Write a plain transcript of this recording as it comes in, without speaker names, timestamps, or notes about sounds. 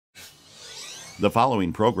The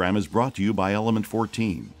following program is brought to you by Element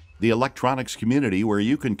 14, the electronics community where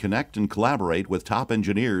you can connect and collaborate with top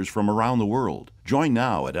engineers from around the world. Join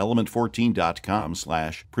now at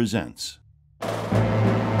element14.com/presents.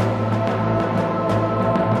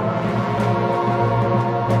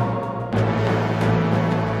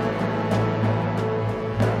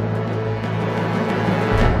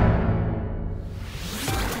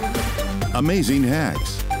 Amazing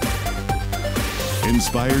hacks,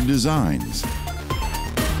 inspired designs.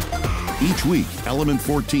 Each week, Element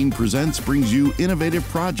 14 Presents brings you innovative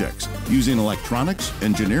projects using electronics,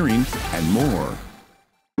 engineering, and more.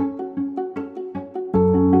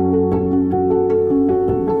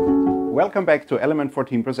 Welcome back to Element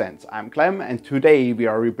 14 Presents. I'm Clem, and today we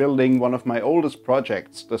are rebuilding one of my oldest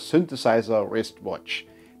projects, the Synthesizer wristwatch.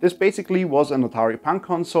 This basically was an Atari Punk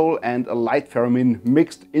console and a light theremin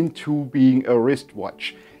mixed into being a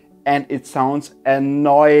wristwatch. And it sounds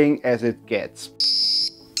annoying as it gets.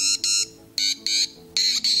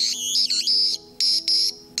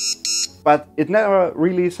 But it never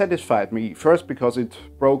really satisfied me. First because it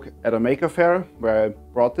broke at a maker fair where I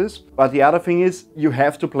brought this. But the other thing is, you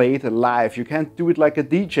have to play it live. You can't do it like a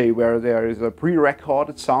DJ where there is a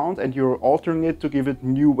pre-recorded sound and you're altering it to give it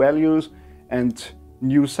new values and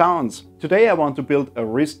new sounds. Today I want to build a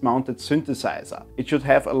wrist-mounted synthesizer. It should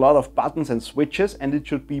have a lot of buttons and switches and it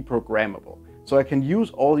should be programmable. So I can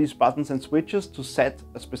use all these buttons and switches to set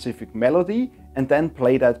a specific melody and then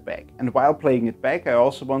play that back. And while playing it back, I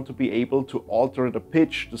also want to be able to alter the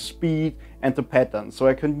pitch, the speed and the pattern. So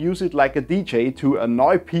I can use it like a DJ to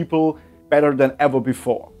annoy people better than ever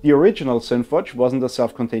before. The original Synthwatch wasn't a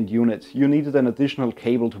self-contained unit. You needed an additional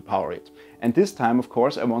cable to power it. And this time, of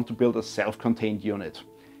course, I want to build a self-contained unit.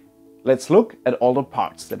 Let's look at all the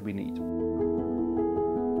parts that we need.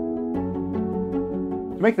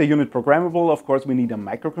 To make the unit programmable, of course, we need a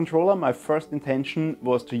microcontroller. My first intention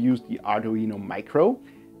was to use the Arduino Micro,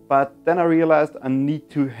 but then I realized I need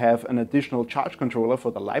to have an additional charge controller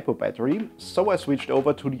for the LiPo battery, so I switched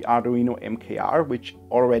over to the Arduino MKR, which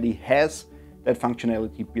already has that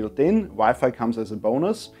functionality built in. Wi-Fi comes as a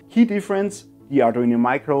bonus. Key difference, the Arduino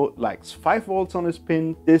Micro likes 5 volts on its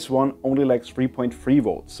pin, this one only likes 3.3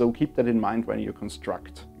 volts, so keep that in mind when you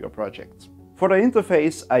construct your projects. For the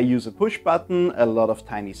interface, I use a push button, a lot of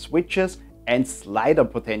tiny switches and slider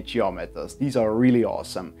potentiometers. These are really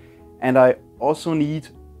awesome. And I also need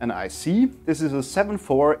an IC. This is a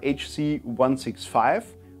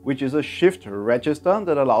 74HC165, which is a shift register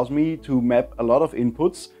that allows me to map a lot of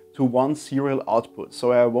inputs to one serial output.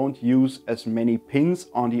 So I won't use as many pins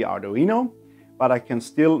on the Arduino, but I can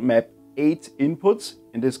still map 8 inputs,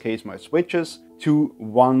 in this case my switches, to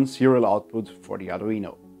one serial output for the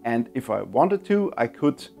Arduino. And if I wanted to, I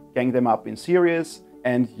could gang them up in series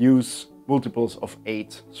and use multiples of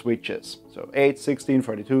 8 switches. So 8, 16,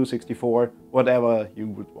 32, 64, whatever you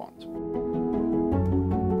would want.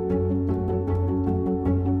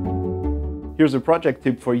 Here's a project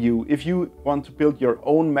tip for you. If you want to build your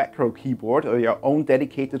own macro keyboard or your own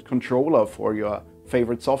dedicated controller for your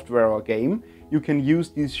favorite software or game, you can use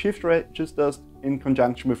these shift registers in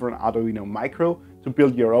conjunction with an Arduino Micro to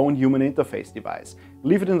build your own human interface device.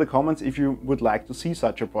 Leave it in the comments if you would like to see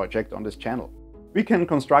such a project on this channel. We can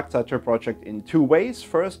construct such a project in 2 ways.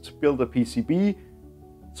 First, build a PCB,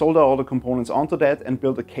 solder all the components onto that and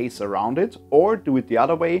build a case around it. Or do it the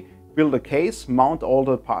other way, build a case, mount all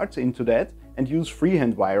the parts into that and use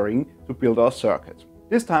freehand wiring to build our circuit.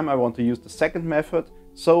 This time I want to use the second method,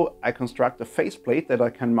 so I construct a faceplate that I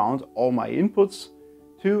can mount all my inputs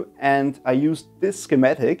to, and I use this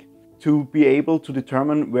schematic to be able to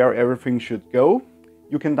determine where everything should go.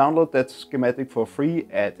 You can download that schematic for free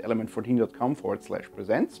at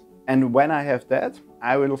element14.com/presents. And when I have that,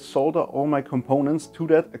 I will solder all my components to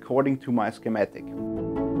that according to my schematic.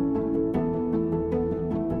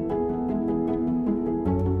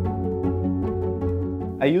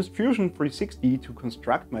 I used Fusion 360 to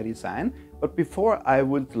construct my design, but before I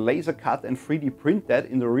would laser cut and 3D print that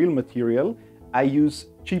in the real material, I use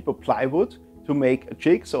cheaper plywood to make a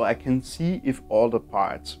jig so I can see if all the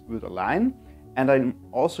parts would align. And I'm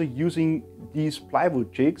also using these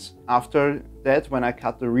plywood jigs after that when I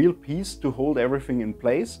cut the real piece to hold everything in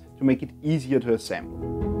place to make it easier to assemble.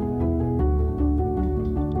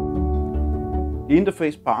 The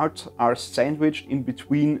interface parts are sandwiched in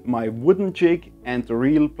between my wooden jig and the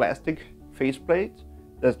real plastic faceplate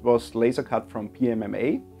that was laser cut from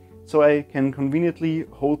PMMA, so I can conveniently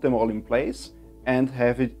hold them all in place and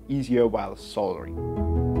have it easier while soldering.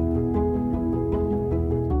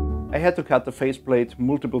 I had to cut the faceplate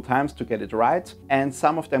multiple times to get it right, and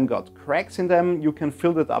some of them got cracks in them. You can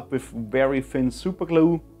fill it up with very thin super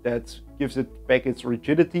glue that gives it back its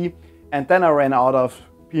rigidity. And then I ran out of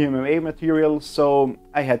PMMA material, so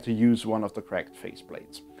I had to use one of the cracked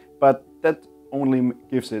faceplates. But that only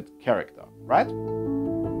gives it character, right?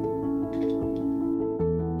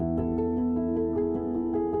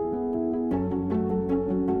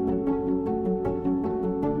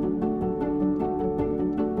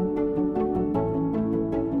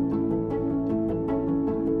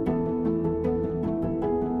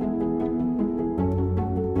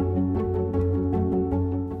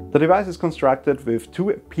 The device is constructed with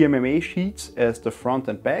two PMMA sheets as the front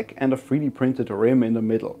and back and a 3D printed rim in the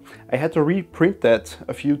middle. I had to reprint that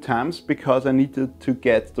a few times because I needed to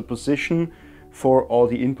get the position for all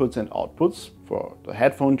the inputs and outputs, for the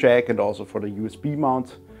headphone jack and also for the USB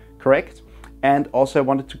mount correct. And also I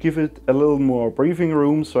wanted to give it a little more breathing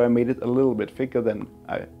room, so I made it a little bit thicker than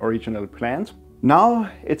I originally planned.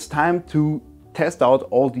 Now it's time to test out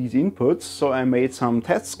all these inputs, so I made some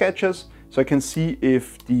test sketches so I can see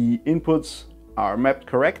if the inputs are mapped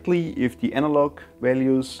correctly, if the analog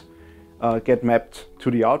values get mapped to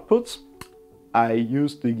the outputs. I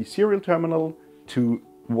used the serial terminal to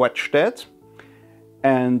watch that,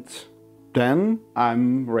 and then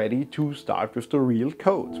I'm ready to start with the real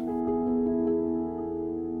code.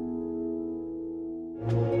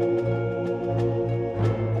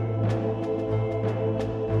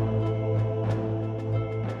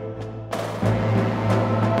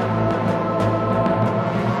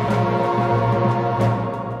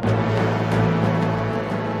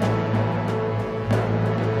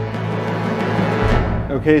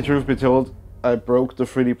 Okay, truth be told, I broke the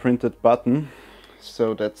 3D printed button,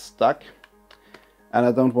 so that's stuck. And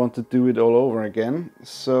I don't want to do it all over again.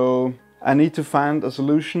 So I need to find a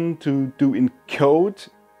solution to do in code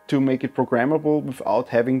to make it programmable without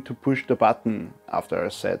having to push the button after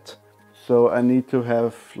a set. So I need to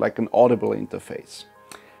have like an audible interface.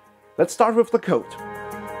 Let's start with the code.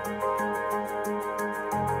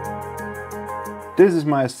 This is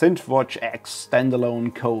my SynthWatch X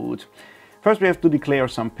standalone code. First we have to declare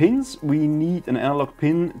some pins. We need an analog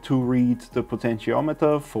pin to read the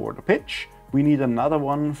potentiometer for the pitch. We need another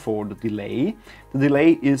one for the delay. The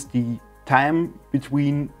delay is the time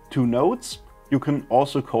between two notes. You can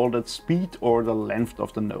also call that speed or the length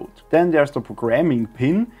of the note. Then there's the programming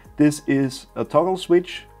pin. This is a toggle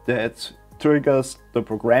switch that triggers the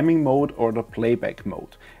programming mode or the playback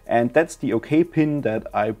mode. And that's the OK pin that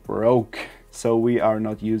I broke. So we are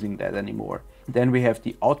not using that anymore. Then we have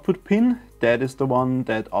the output pin. That is the one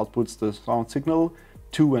that outputs the sound signal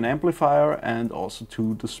to an amplifier and also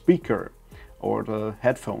to the speaker or the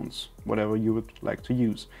headphones, whatever you would like to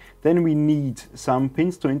use. Then we need some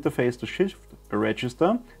pins to interface the shift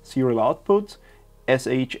register, serial output.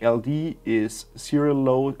 SHLD is serial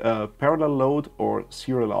load, parallel load or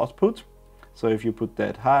serial output. So if you put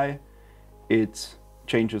that high, it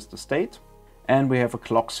changes the state. And we have a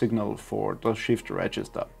clock signal for the shift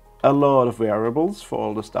register. A lot of variables for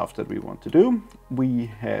all the stuff that we want to do. We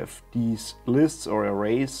have these lists or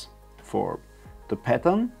arrays for the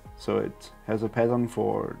pattern. So it has a pattern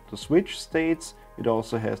for the switch states. It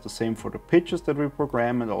also has the same for the pitches that we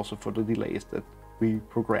program and also for the delays that we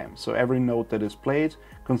program. So every note that is played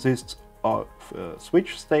consists of a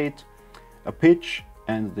switch state, a pitch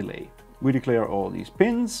and a delay. We declare all these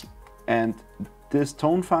pins, and this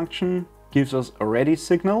tone function gives us a ready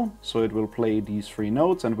signal, so it will play these three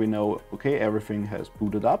notes and we know, okay, everything has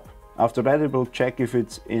booted up. After that it will check if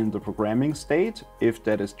it's in the programming state. If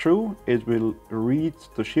that is true, it will read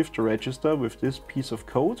the shift register with this piece of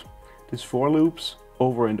code, these for loops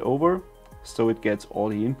over and over, so it gets all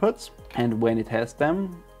the inputs. And when it has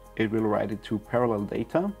them, it will write it to parallel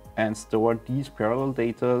data and store these parallel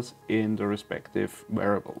data in the respective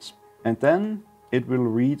variables. And then it will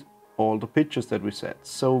read all the pitches that we set.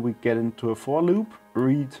 So we get into a for loop,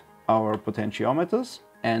 read our potentiometers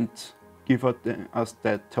and give us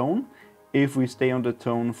that tone. If we stay on the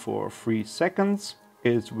tone for 3 seconds,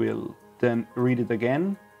 it will then read it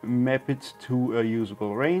again, map it to a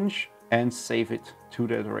usable range and save it to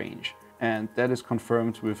that range. And that is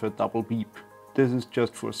confirmed with a double beep. This is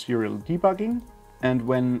just for serial debugging. And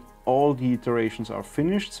when all the iterations are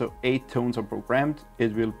finished, so 8 tones are programmed,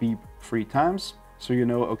 it will beep 3 times. So you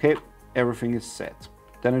know, okay, everything is set.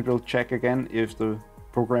 Then it will check again if the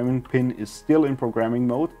programming pin is still in programming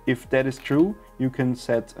mode. If that is true, you can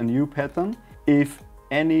set a new pattern. If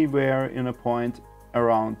anywhere in a point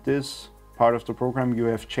around this part of the program you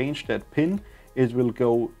have changed that pin, it will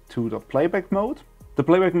go to the playback mode. The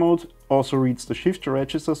playback mode also reads the shift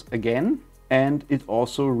registers again and it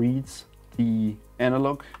also reads the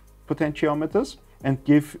analog potentiometers and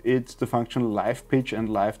give it the function live pitch and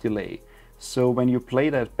live delay. So when you play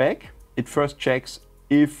that back, it first checks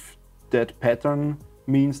if that pattern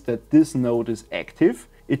means that this node is active.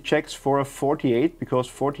 It checks for a 48 because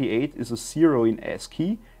 48 is a 0 in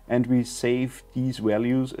ASCII and we save these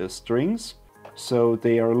values as strings. So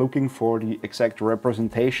they are looking for the exact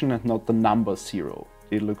representation and not the number 0.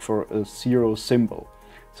 They look for a 0 symbol.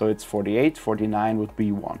 So it's 48, 49 would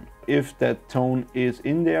be 1. If that tone is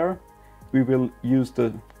in there, we will use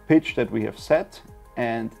the pitch that we have set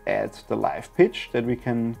and add the live pitch that we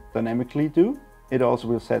can dynamically do. It also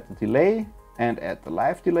will set the delay and add the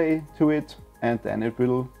live delay to it, and then it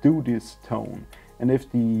will do this tone. And if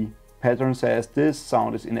the pattern says this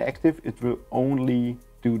sound is inactive, it will only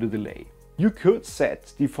do the delay. You could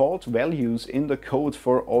set default values in the code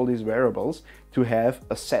for all these variables to have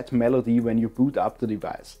a set melody when you boot up the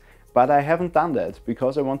device. But I haven't done that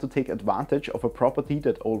because I want to take advantage of a property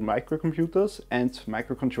that old microcomputers and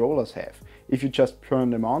microcontrollers have. If you just turn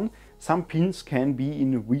them on, some pins can be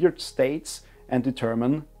in weird states and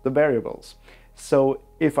determine the variables. So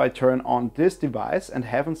if I turn on this device and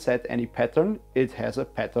haven't set any pattern, it has a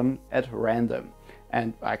pattern at random,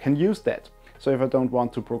 and I can use that. So if I don't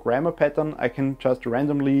want to program a pattern, I can just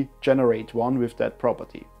randomly generate one with that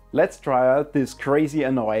property. Let's try out this crazy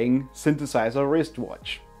annoying synthesizer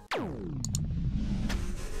wristwatch.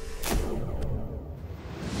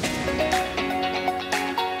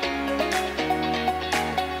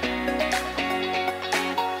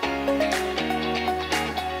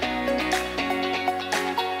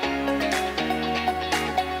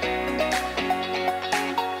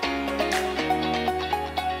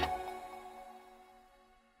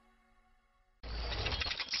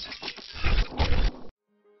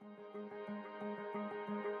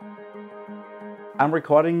 I'm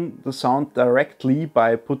recording the sound directly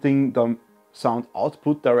by putting the sound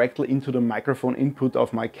output directly into the microphone input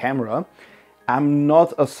of my camera. I'm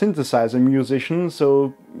not a synthesizer musician,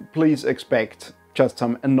 so please expect just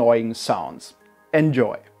some annoying sounds.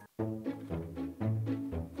 Enjoy!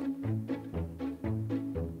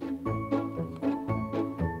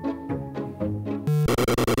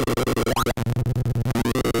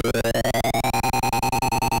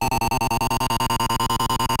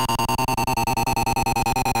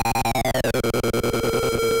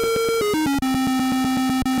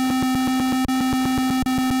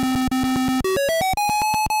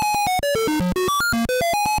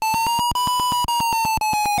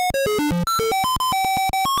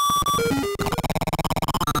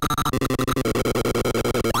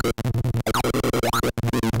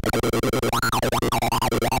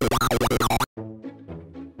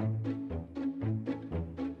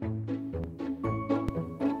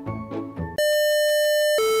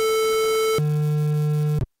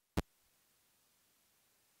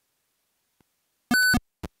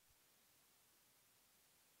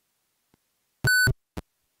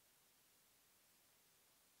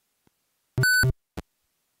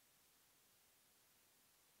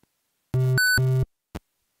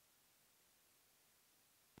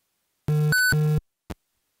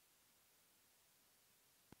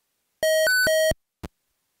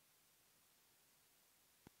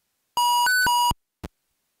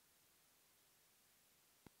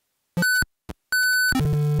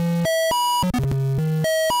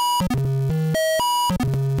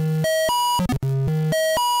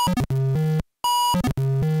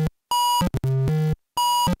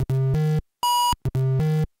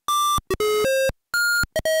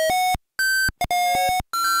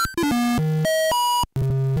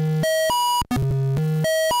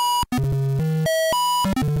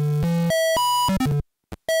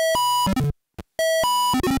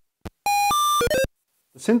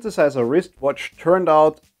 The synthesizer wristwatch turned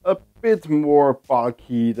out a bit more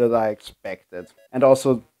bulky than I expected, and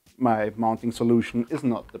also my mounting solution is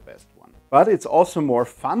not the best one. But it's also more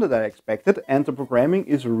fun than I expected, and the programming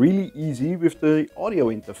is really easy with the audio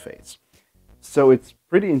interface. So it's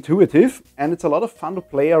pretty intuitive and it's a lot of fun to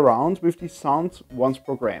play around with these sounds once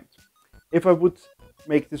programmed. If I would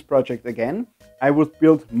make this project again, I would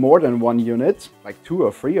build more than one unit, like 2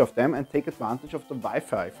 or 3 of them, and take advantage of the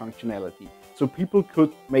Wi-Fi functionality, so people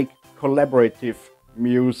could make collaborative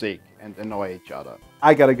music and annoy each other.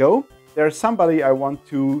 I gotta go. There's somebody I want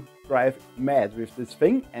to drive mad with this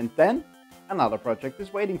thing, and then another project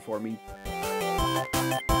is waiting for me.